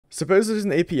Suppose there's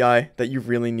an API that you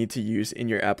really need to use in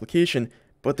your application,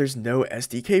 but there's no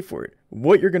SDK for it.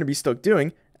 What you're going to be stuck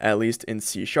doing, at least in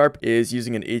C#, is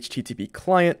using an HTTP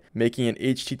client, making an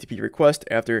HTTP request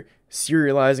after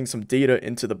serializing some data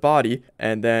into the body,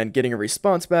 and then getting a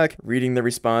response back, reading the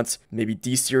response, maybe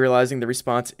deserializing the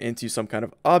response into some kind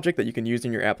of object that you can use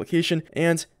in your application,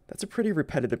 and that's a pretty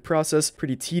repetitive process,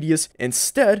 pretty tedious.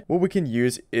 Instead, what we can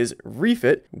use is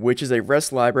Refit, which is a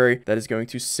REST library that is going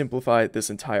to simplify this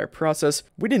entire process.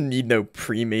 We didn't need no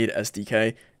pre-made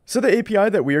SDK. So the API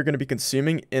that we are going to be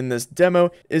consuming in this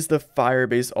demo is the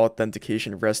Firebase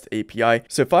Authentication REST API.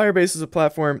 So Firebase is a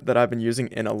platform that I've been using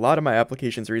in a lot of my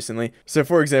applications recently. So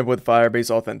for example, with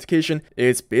Firebase Authentication,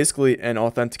 it's basically an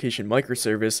authentication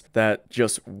microservice that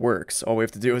just works. All we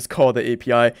have to do is call the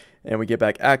API and we get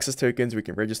back access tokens, we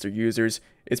can register users.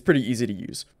 It's pretty easy to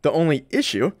use. The only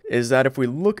issue is that if we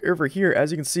look over here,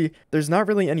 as you can see, there's not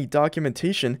really any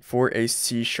documentation for a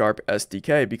C#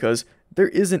 SDK because there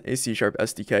isn't a C#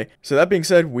 SDK. So that being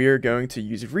said, we are going to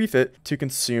use Refit to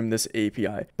consume this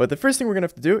API. But the first thing we're going to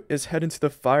have to do is head into the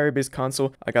Firebase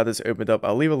console. I got this opened up.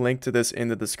 I'll leave a link to this in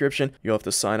the description. You'll have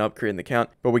to sign up, create an account.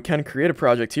 But we can create a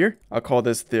project here. I'll call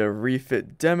this the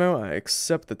Refit demo. I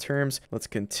accept the terms. Let's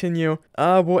continue.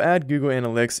 We'll add Google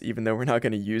Analytics, even though we're not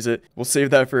going to use it. We'll save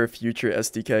that for a future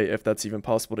SDK if that's even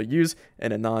possible to use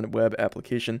in a non-web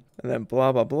application. And then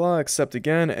blah, blah, blah, accept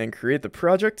again and create the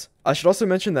project. I should also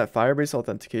mention that Firebase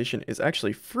Authentication is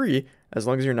actually free as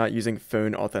long as you're not using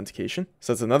phone authentication.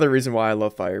 So that's another reason why I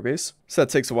love Firebase. So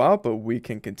that takes a while, but we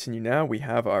can continue now. We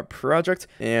have our project,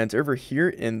 and over here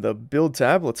in the build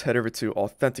tab, let's head over to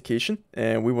authentication,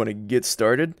 and we want to get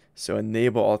started. So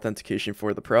enable authentication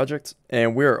for the project.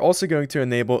 And we're also going to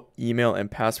enable email and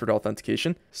password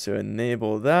authentication. So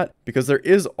enable that because there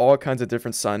is all kinds of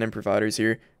different sign-in providers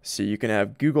here. So you can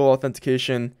have Google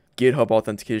authentication, GitHub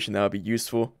authentication, that would be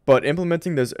useful. But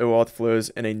implementing those OAuth flows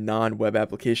in a non-web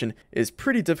application is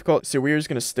pretty difficult. So we're just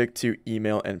going to stick to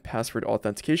email and password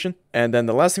authentication. And then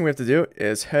the last thing we have to do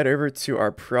is head over to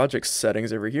our project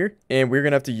settings over here. And we're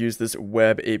going to have to use this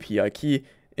web API key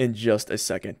in just a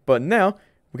second. But now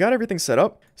we got everything set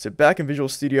up. So back in Visual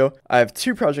Studio, I have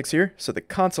two projects here. So the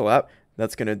console app,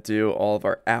 that's going to do all of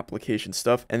our application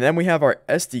stuff. And then we have our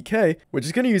SDK, which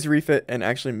is going to use Refit and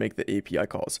actually make the API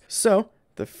calls. So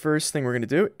the first thing we're going to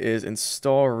do is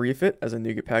install Refit as a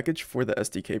NuGet package for the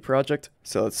SDK project.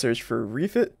 So let's search for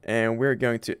Refit, and we're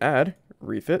going to add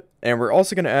Refit. And we're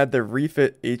also going to add the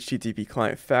Refit HTTP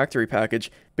client factory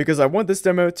package because I want this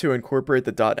demo to incorporate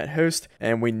the .NET host,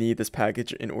 and we need this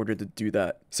package in order to do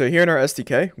that. So here in our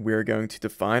SDK, we're going to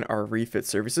define our Refit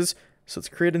services. So let's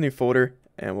create a new folder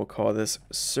and we'll call this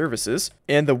services.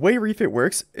 And the way Refit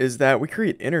works is that we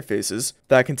create interfaces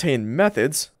that contain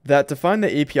methods that define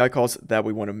the API calls that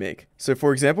we want to make. So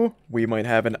for example, we might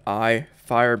have an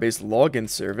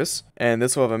FirebaseLoginService, and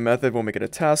this will have a method. We'll make it a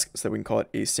task so that we can call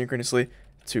it asynchronously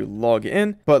to log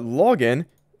in. But login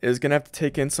is going to have to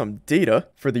take in some data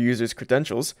for the user's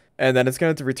credentials, and then it's going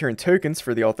to have to return tokens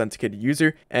for the authenticated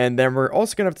user, and then we're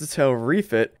also going to have to tell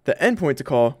Refit the endpoint to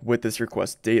call with this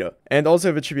request data, and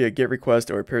also if it should be a GET request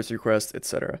or a POST request,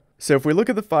 etc. So if we look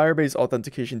at the Firebase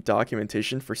authentication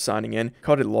documentation for signing in,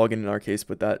 called it login in our case,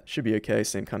 but that should be okay,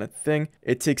 same kind of thing.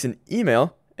 It takes an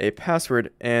email, a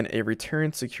password, and a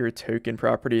return secure token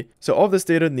property. So all of this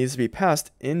data needs to be passed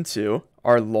into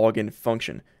our login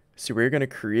function. So we're going to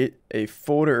create a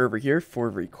folder over here for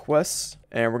requests,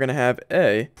 and we're going to have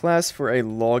a class for a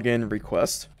login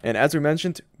request. And as we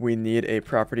mentioned, we need a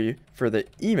property for the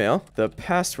email, the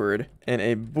password, and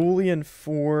a boolean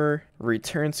for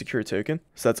return secure token.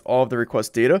 So that's all of the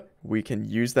request data. We can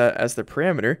use that as the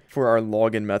parameter for our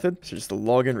login method. So just a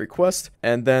login request,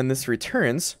 and then this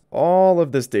returns all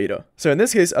of this data. So in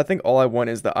this case, I think all I want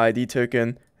is the ID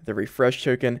token, the refresh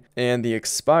token, and the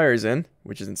expires in,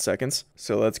 which is in seconds.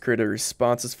 So let's create a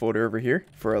responses folder over here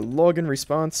for a login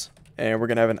response. And we're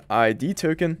going to have an ID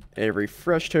token, a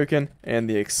refresh token, and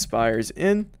the expires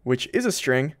in, which is a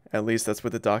string. At least that's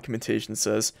what the documentation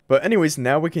says. But anyways,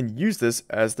 now we can use this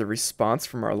as the response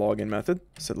from our login method.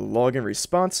 So the login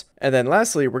response. And then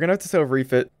lastly, we're going to have to tell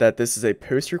Refit that this is a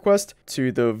POST request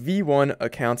to the V1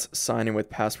 accounts sign in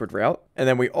with password route. And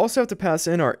then we also have to pass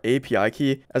in our API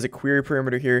key as a query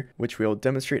parameter here, which we'll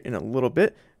demonstrate in a little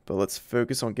bit. But let's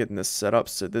focus on getting this set up.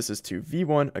 So this is to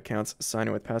V1 accounts sign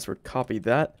in with password, copy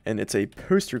that. And it's a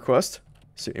POST request.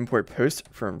 So import POST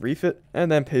from Refit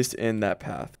and then paste in that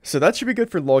path. So that should be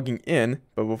good for logging in.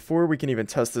 But before we can even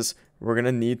test this, we're going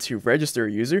to need to register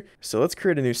a user. So let's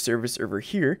create a new service over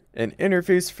here, an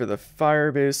interface for the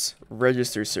Firebase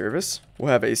Register Service.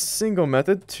 We'll have a single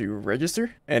method to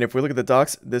register. And if we look at the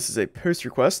docs, this is a POST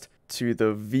request to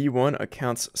the v1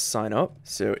 accounts sign up.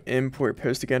 So import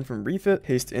post again from Refit,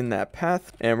 paste in that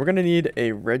path, and we're going to need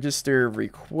a register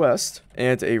request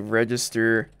and a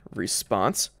register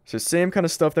response. So same kind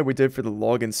of stuff that we did for the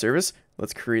login service.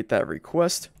 Let's create that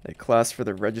request, a class for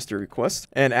the register request.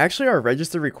 And actually our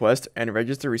register request and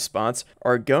register response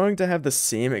are going to have the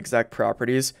same exact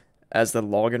properties as the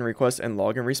login request and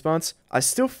login response. I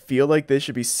still feel like they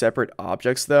should be separate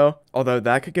objects though, although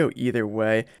that could go either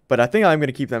way, but I think I'm going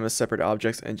to keep them as separate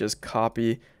objects and just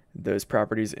copy those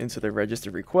properties into the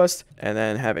register request, and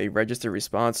then have a register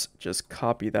response, just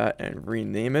copy that and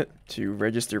rename it to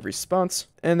register response,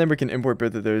 and then we can import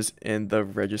both of those in the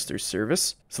register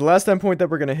service. So the last endpoint that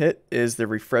we're going to hit is the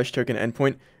refresh token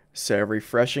endpoint. So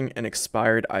refreshing an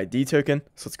expired ID token.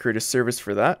 So let's create a service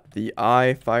for that. The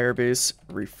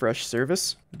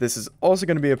FirebaseRefreshService. This is also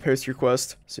going to be a post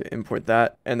request. So import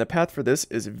that. And the path for this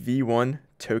is v1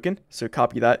 token. So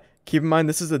copy that. Keep in mind,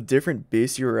 this is a different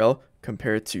base URL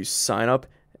compared to sign up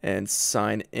and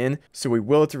sign in. So we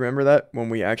will have to remember that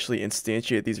when we actually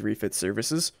instantiate these refit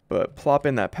services, but plop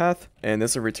in that path and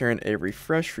this will return a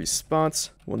refresh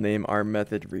response. We'll name our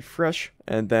method refresh,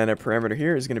 and then a parameter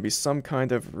here is going to be some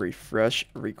kind of refresh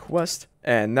request.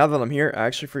 And now that I'm here, I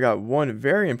actually forgot one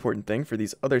very important thing for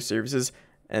these other services,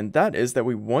 and that is that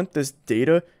we want this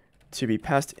data to be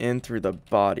passed in through the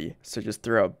body. So just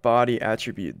throw a body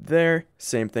attribute there.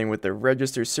 Same thing with the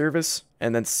register service.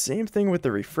 And then same thing with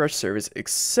the refresh service,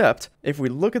 except if we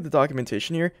look at the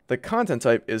documentation here, the content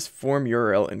type is form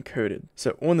URL encoded.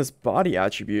 So on this body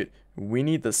attribute, we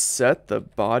need to set the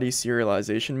body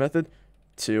serialization method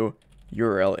to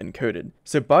URL encoded.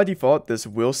 So by default, this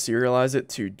will serialize it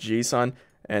to JSON,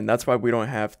 and that's why we don't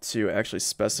have to actually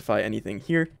specify anything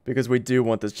here, because we do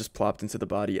want this just plopped into the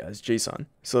body as JSON.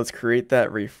 So let's create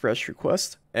that refresh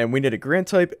request, and we need a grant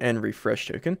type and refresh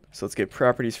token. So let's get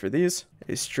properties for these,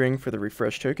 a string for the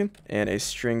refresh token and a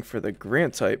string for the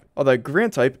grant type. Although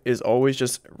grant type is always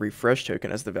just refresh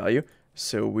token as the value,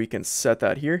 so we can set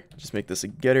that here. Just make this a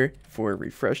getter for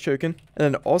refresh token. And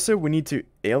then also we need to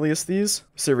alias these.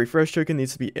 So refresh token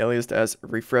needs to be aliased as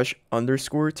refresh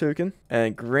underscore token,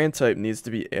 and grant type needs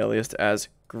to be aliased as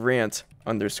grant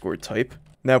underscore type.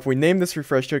 Now, if we name this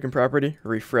refresh token property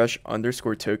refresh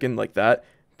underscore token like that,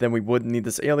 then we wouldn't need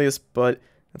this alias, but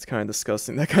that's kind of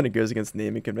disgusting. That kind of goes against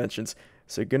naming conventions.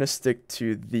 So gonna stick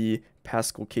to the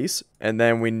Pascal case, and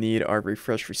then we need our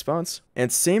refresh response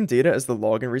and same data as the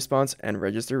login response and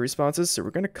register responses. So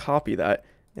we're gonna copy that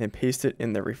and paste it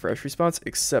in the refresh response,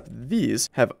 except these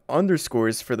have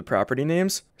underscores for the property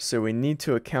names. So we need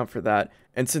to account for that.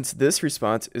 And since this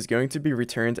response is going to be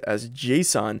returned as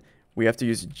JSON, we have to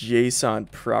use JSON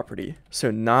property,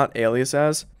 so not alias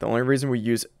as. The only reason we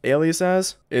use alias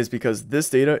as is because this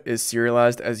data is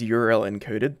serialized as URL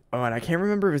encoded. Oh, and I can't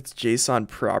remember if it's JSON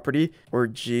property or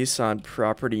JSON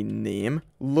property name.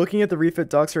 Looking at the Refit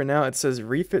docs right now, it says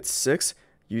Refit 6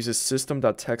 uses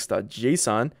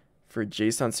system.text.json for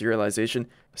JSON serialization.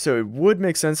 So it would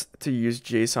make sense to use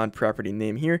JSON property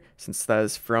name here, since that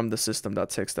is from the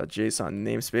system.text.json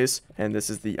namespace. And this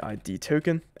is the ID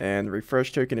token, and the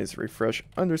refresh token is refresh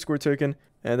underscore token.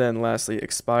 And then lastly,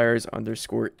 expires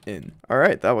underscore in. All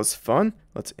right, that was fun.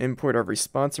 Let's import our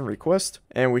response and request,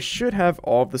 and we should have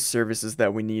all of the services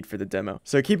that we need for the demo.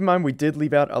 So keep in mind, we did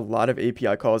leave out a lot of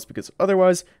API calls because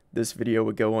otherwise this video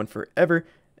would go on forever.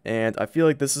 And I feel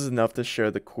like this is enough to show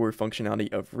the core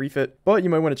functionality of Refit, but you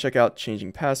might want to check out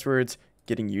changing passwords,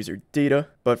 getting user data.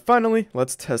 But finally,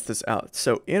 let's test this out.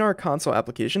 So in our console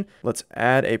application, let's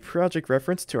add a project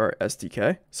reference to our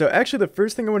SDK. So actually the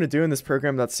first thing I want to do in this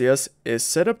program.cs is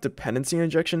set up dependency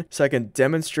injection so I can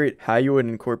demonstrate how you would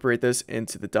incorporate this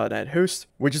into the .NET host,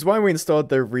 which is why we installed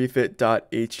the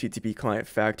refit.http client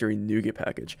factory NuGet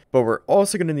package. But we're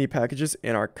also going to need packages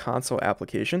in our console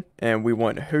application, and we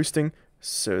want hosting.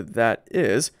 So that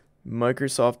is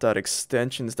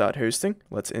Microsoft.extensions.hosting.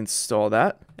 Let's install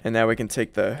that. And now we can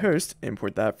take the host,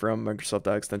 import that from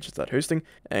Microsoft.extensions.hosting,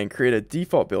 and create a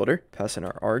default builder, pass in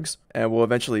our args, and we'll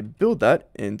eventually build that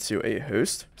into a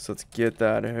host. So let's get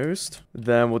that host.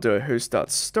 Then we'll do a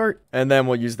host.start, and then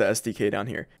we'll use the SDK down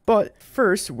here. But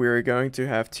first, we're going to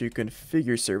have to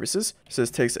configure services. So this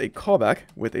takes a callback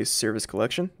with a service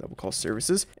collection that we'll call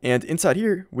services. And inside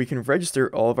here, we can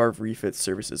register all of our Refit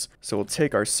services. So we'll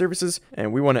take our services,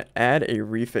 and we want to add a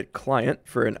Refit client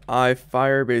for an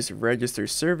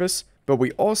FirebaseRegisterService, but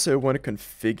we also want to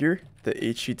configure the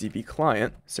HTTP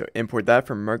client. So import that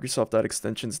from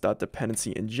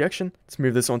Microsoft.extensions.dependency injection. Let's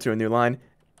move this onto a new line,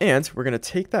 and we're going to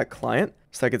take that client.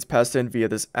 So that gets passed in via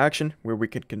this action where we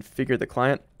can configure the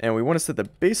client, and we want to set the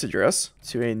base address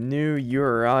to a new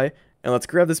URI And let's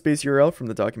grab this base URL from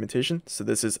the documentation. So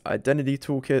this is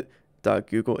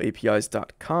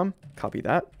identitytoolkit.googleapis.com. Copy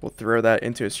that. We'll throw that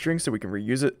into a string so we can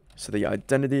reuse it. So the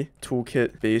identity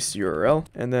toolkit base URL,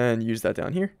 and then use that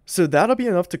down here. So that'll be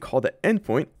enough to call the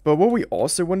endpoint. But what we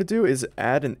also want to do is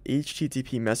add an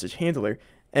HTTP message handler.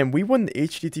 And we want an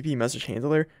HTTP message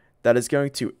handler that is going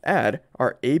to add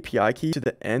our API key to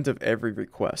the end of every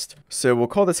request. So we'll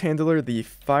call this handler the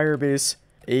Firebase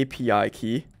API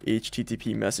key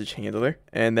HTTP message handler,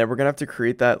 and then we're gonna have to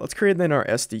create that. Let's create that in our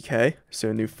SDK. So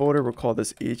a new folder, we'll call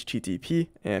this HTTP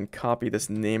and copy this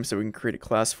name so we can create a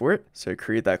class for it. So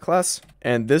create that class,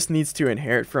 and this needs to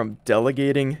inherit from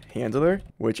delegating handler,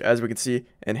 which as we can see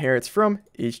inherits from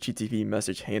HTTP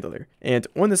message handler. And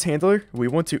on this handler, we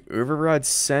want to override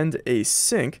send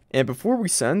async, and before we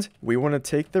send, we want to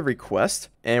take the request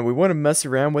and we want to mess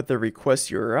around with the request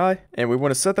URI, and we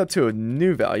want to set that to a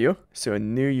new value, so a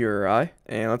new URI.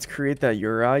 And let's create that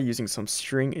URI using some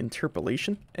string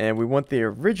interpolation. And we want the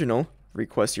original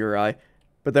request URI,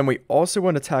 but then we also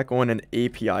want to tack on an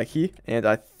API key. And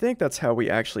I think that's how we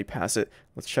actually pass it.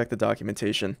 Let's check the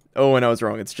documentation. Oh, and I was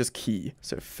wrong. It's just key.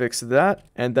 So fix that.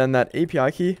 And then that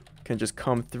API key can just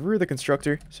come through the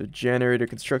constructor. So generate a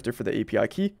constructor for the API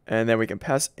key. And then we can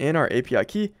pass in our API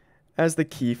key as the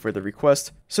key for the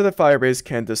request so that Firebase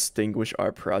can distinguish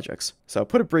our projects. So I'll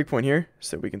put a breakpoint here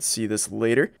so we can see this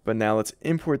later, but now let's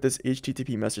import this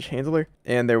HTTP message handler.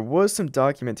 And there was some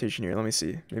documentation here. Let me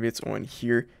see, maybe it's on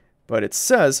here, but it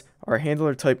says our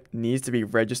handler type needs to be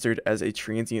registered as a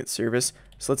transient service.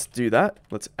 So let's do that.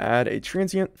 Let's add a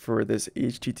transient for this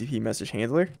HTTP message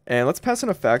handler. And let's pass in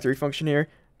a factory function here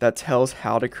that tells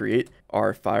how to create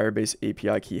our Firebase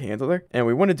API key handler. And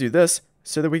we want to do this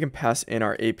so that we can pass in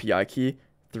our API key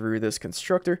through this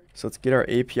constructor. So let's get our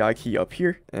API key up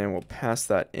here and we'll pass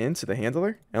that into the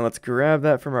handler. And let's grab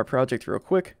that from our project real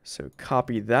quick. So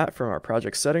copy that from our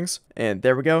project settings. And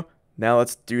there we go. Now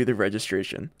let's do the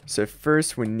registration. So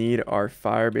first we need our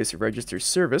Firebase Register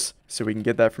Service. So we can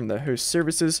get that from the host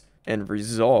services and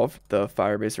resolve the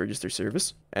Firebase Register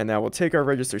Service. And now we'll take our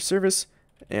register service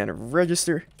and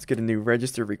register. Let's get a new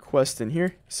register request in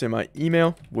here. So my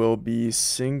email will be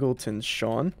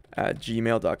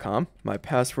singletonsean@gmail.com. My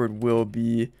password will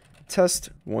be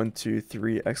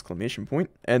test123!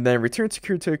 And then return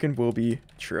secure token will be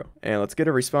true. And let's get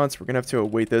a response. We're gonna have to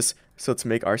await this. So let's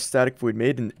make our static void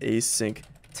made an async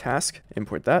task.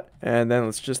 Import that. And then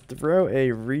let's just throw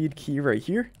a read key right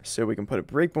here so we can put a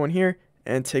breakpoint here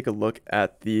and take a look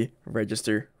at the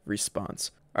register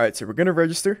response. All right, so we're gonna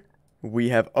register. We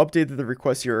have updated the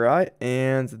request URI,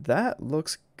 and that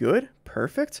looks good.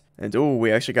 Perfect. And oh,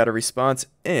 we actually got a response,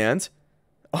 and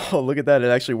oh, look at that.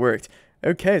 It actually worked.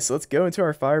 Okay, so let's go into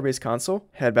our Firebase console,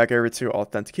 head back over to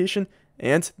Authentication,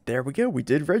 and there we go. We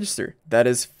did register. That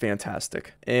is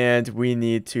fantastic. And we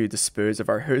need to dispose of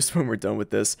our host when we're done with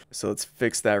this. So let's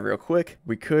fix that real quick.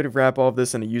 We could wrap all of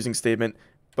this in a using statement,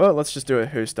 but let's just do a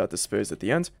host.dispose at the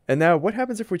end. And now what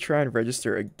happens if we try and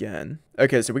register again?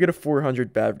 Okay, so we get a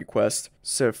 400 bad request.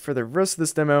 So for the rest of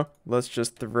this demo, let's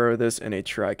just throw this in a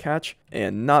try catch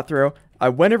and not throw. I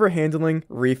went over handling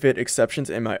refit exceptions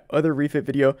in my other refit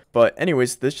video, but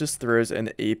anyways, this just throws an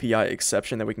API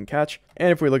exception that we can catch.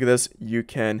 And if we look at this, you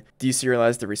can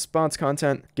deserialize the response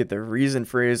content, get the reason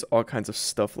phrase, all kinds of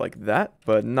stuff like that,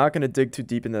 but not gonna dig too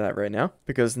deep into that right now,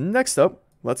 because next up,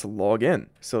 let's log in.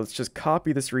 So let's just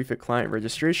copy this refit client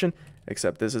registration,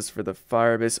 except this is for the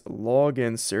Firebase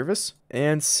login service,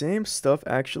 and same stuff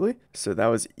actually. So that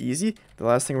was easy. The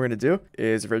last thing we're gonna do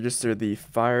is register the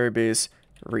Firebase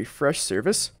refresh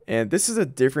service, and this is a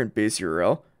different base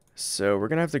URL. So we're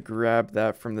gonna have to grab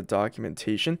that from the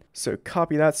documentation. So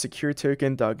copy that secure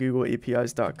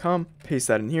token.googleapis.com, paste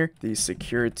that in here, the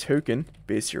secure token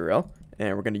base URL.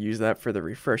 And we're going to use that for the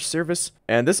refresh service.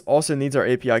 And this also needs our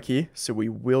API key, so we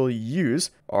will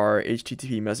use our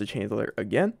HTTP message handler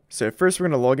again. So first we're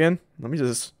going to log in. Let me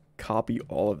just copy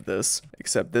all of this,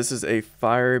 except this is a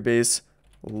Firebase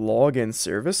login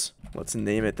service. Let's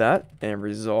name it that and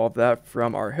resolve that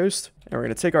from our host. And we're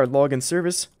going to take our login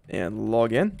service and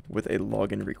log in with a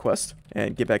login request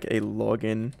and get back a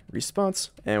login response.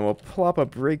 And we'll plop a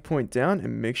breakpoint down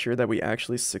and make sure that we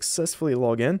actually successfully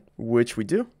log in, which we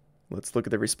do. Let's look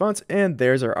at the response, and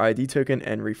there's our ID token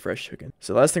and refresh token.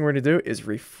 So last thing we're going to do is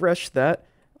refresh that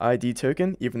ID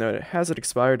token, even though it hasn't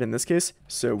expired in this case.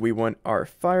 So we want our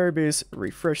Firebase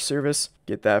refresh service,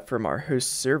 get that from our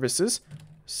host services.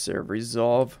 So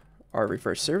resolve our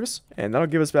refresh service, and that'll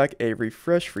give us back a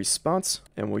refresh response,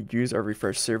 and we'll use our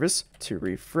refresh service to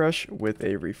refresh with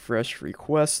a refresh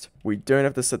request. We don't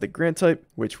have to set the grant type,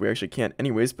 which we actually can't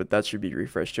anyways, but that should be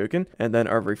refresh token. And then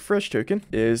our refresh token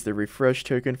is the refresh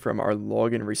token from our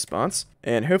login response.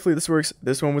 And hopefully this works.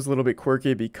 This one was a little bit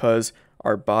quirky because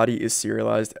our body is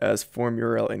serialized as form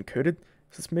URL encoded.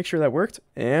 So let's make sure that worked,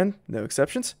 and no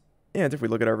exceptions. And if we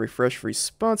look at our refresh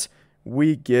response,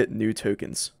 we get new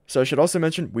tokens. So I should also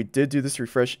mention we did do this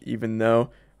refresh even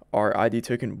though our ID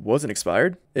token wasn't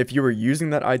expired. If you were using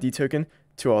that ID token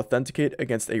to authenticate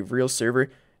against a real server,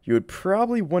 you would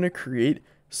probably want to create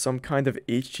some kind of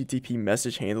HTTP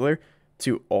message handler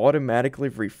to automatically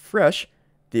refresh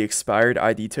the expired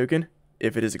ID token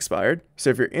if it is expired.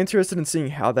 So if you're interested in seeing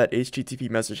how that HTTP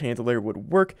message handler would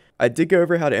work, I did go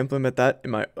over how to implement that in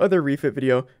my other Refit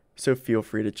video, so feel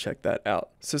free to check that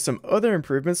out. So some other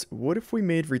improvements, what if we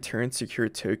made return secure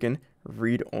token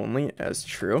read only as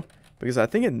true? Because I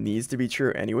think it needs to be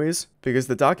true anyways, because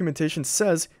the documentation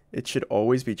says it should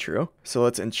always be true. So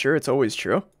let's ensure it's always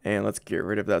true, and let's get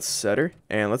rid of that setter,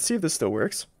 and let's see if this still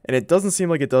works. And it doesn't seem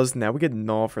like it does. Now we get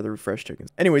null for the refresh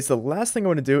tokens. Anyways, the last thing I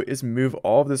want to do is move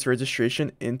all of this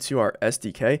registration into our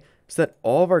SDK so that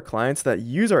all of our clients that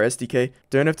use our SDK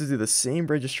don't have to do the same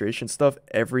registration stuff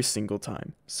every single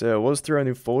time. So we'll just throw a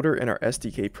new folder in our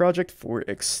SDK project for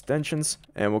extensions,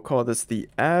 and we'll call this the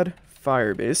Add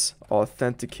Firebase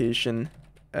Authentication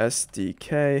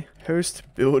SDK Host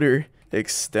Builder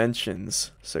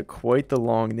Extensions. So quite the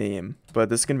long name, but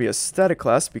this is going to be a static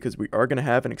class because we are going to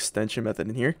have an extension method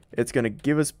in here. It's going to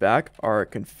give us back our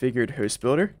configured host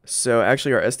builder. So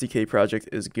actually our SDK project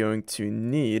is going to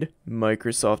need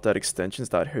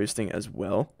Microsoft.extensions.hosting as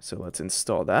well. So let's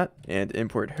install that and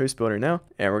import host builder now.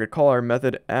 And we're going to call our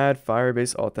method add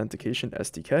Firebase Authentication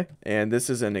SDK. And this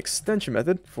is an extension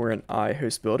method for an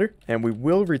iHost builder. And we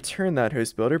will return that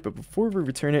host builder, but before we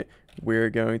return it, we're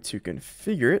going to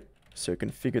configure it. So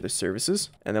configure the services,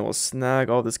 and then we'll snag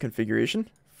all this configuration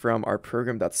from our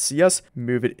program.cs,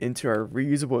 move it into our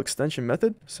reusable extension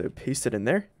method. So paste it in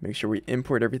there, make sure we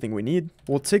import everything we need.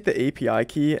 We'll take the API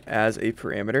key as a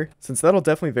parameter, since that'll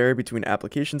definitely vary between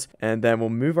applications, and then we'll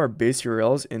move our base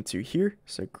URLs into here.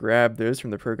 So grab those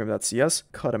from the program.cs,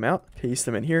 cut them out, paste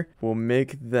them in here. We'll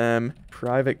make them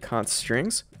private const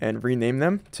strings and rename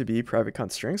them to be private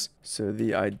const strings. So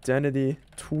the identity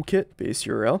toolkit base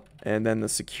URL, and then the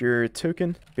secure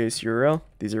token base URL.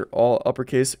 These are all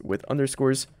uppercase with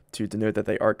underscores to denote that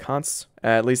they are consts.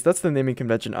 At least that's the naming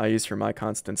convention I use for my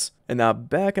constants. And now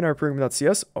back in our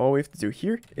program.cs, all we have to do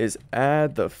here is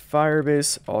add the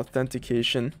Firebase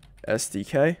Authentication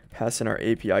SDK, pass in our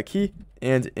API key,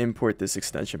 and import this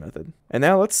extension method. And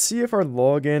now let's see if our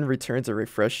login returns a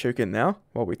refresh token now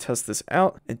while we test this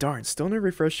out. And darn, still no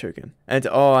refresh token. And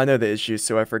oh, I know the issue,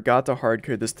 so I forgot to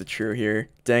hardcode this to true here.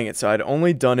 Dang it, so I'd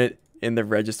only done it in the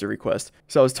register request.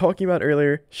 So I was talking about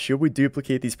earlier, should we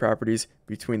duplicate these properties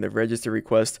between the register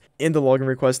request and the login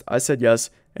request? I said yes,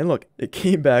 and look, it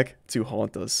came back to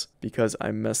haunt us because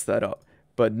I messed that up.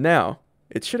 But now,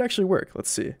 it should actually work. Let's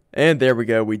see. And there we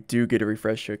go. We do get a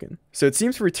refresh token. So it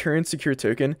seems return secure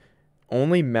token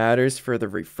only matters for the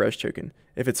refresh token.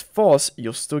 If it's false,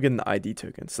 you'll still get an ID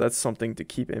token. So that's something to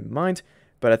keep in mind.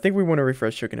 But I think we want a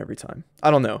refresh token every time.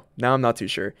 I don't know. Now I'm not too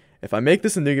sure. If I make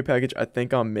this a NuGet package, I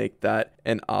think I'll make that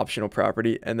an optional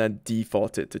property and then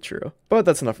default it to true. But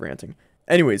that's enough ranting.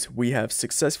 Anyways, we have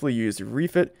successfully used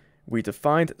Refit. We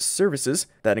defined services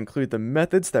that include the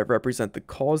methods that represent the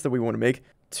calls that we want to make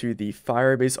to the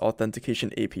Firebase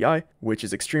Authentication API, which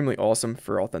is extremely awesome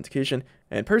for authentication,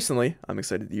 and personally, I'm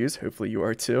excited to use, hopefully you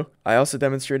are too. I also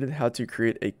demonstrated how to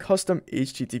create a custom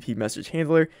HTTP message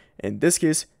handler. In this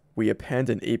case, we append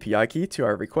an API key to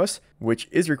our request, which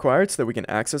is required so that we can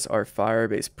access our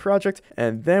Firebase project,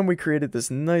 and then we created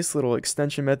this nice little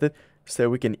extension method so that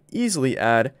we can easily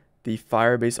add the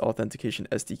Firebase Authentication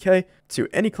SDK to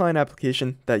any client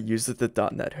application that uses the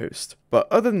 .NET host. But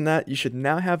other than that, you should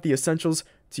now have the essentials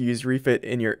to use Refit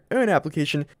in your own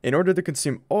application in order to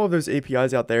consume all of those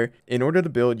APIs out there in order to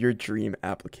build your dream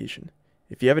application.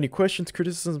 If you have any questions,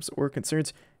 criticisms, or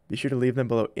concerns, be sure to leave them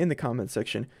below in the comment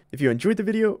section. If you enjoyed the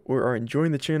video or are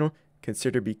enjoying the channel,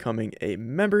 consider becoming a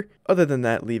member. Other than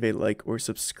that, leave a like or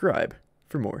subscribe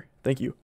for more. Thank you.